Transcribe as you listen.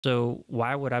So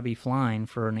why would I be flying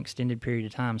for an extended period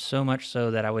of time? So much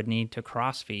so that I would need to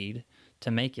cross-feed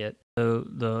to make it. So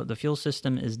the fuel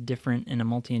system is different in a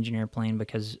multi-engineer plane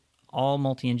because all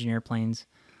multi-engineer planes,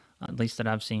 at least that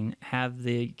I've seen, have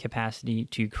the capacity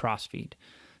to cross-feed.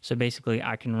 So basically,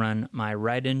 I can run my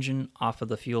right engine off of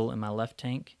the fuel in my left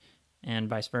tank and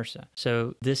vice versa.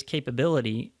 So this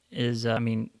capability is,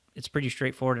 it's pretty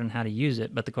straightforward on how to use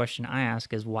it, but the question I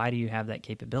ask is, why do you have that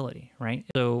capability, right?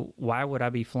 So why would I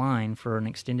be flying for an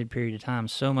extended period of time,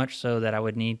 so much so that I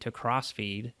would need to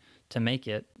cross-feed to make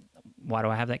it? Why do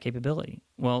I have that capability?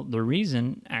 Well, the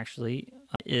reason actually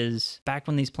is back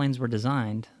when these planes were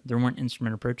designed, there weren't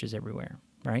instrument approaches everywhere,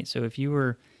 right? So if you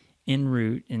were en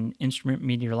route in instrument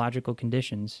meteorological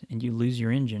conditions and you lose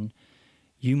your engine,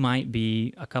 you might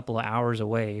be a couple of hours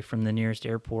away from the nearest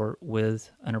airport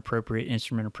with an appropriate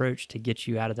instrument approach to get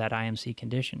you out of that IMC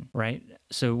condition, right?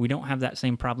 So we don't have that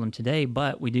same problem today,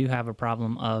 but we do have a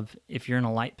problem of if you're in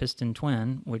a light piston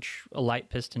twin, which a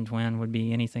light piston twin would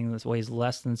be anything that weighs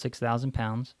less than 6,000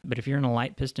 pounds. But if you're in a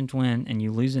light piston twin and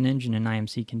you lose an engine in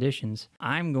IMC conditions,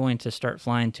 I'm going to start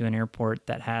flying to an airport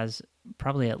that has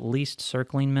probably at least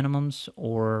circling minimums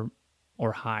or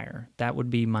higher. That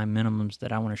would be my minimums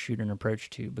that I want to shoot an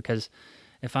approach to, because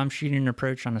if I'm shooting an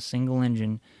approach on a single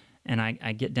engine and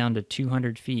I get down to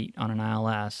 200 feet on an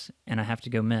ILS and I have to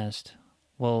go missed,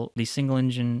 well, the single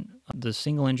engine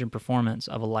performance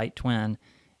of a light twin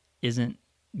isn't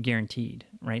guaranteed,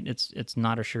 right? It's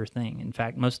not a sure thing. In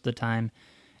fact, most of the time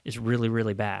it's really,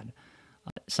 really bad.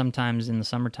 Sometimes in the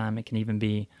summertime, it can even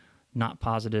be not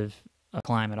positive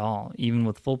climb at all. Even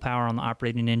with full power on the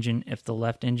operating engine, if the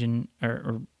left engine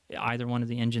or either one of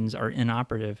the engines are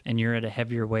inoperative and you're at a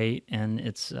heavier weight and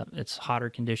it's hotter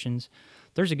conditions,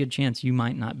 there's a good chance you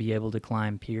might not be able to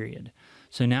climb, period.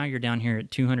 So now you're down here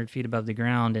at 200 feet above the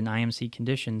ground in IMC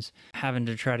conditions, having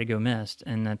to try to go missed.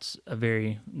 And that's a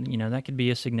very, that could be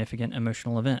a significant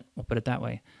emotional event. We'll put it that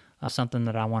way. Something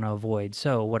that I want to avoid.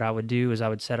 So what I would do is I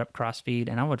would set up cross-feed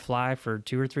and I would fly for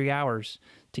 2 or 3 hours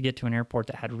to get to an airport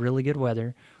that had really good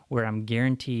weather where I'm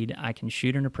guaranteed I can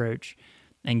shoot an approach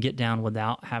and get down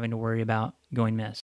without having to worry about going missed.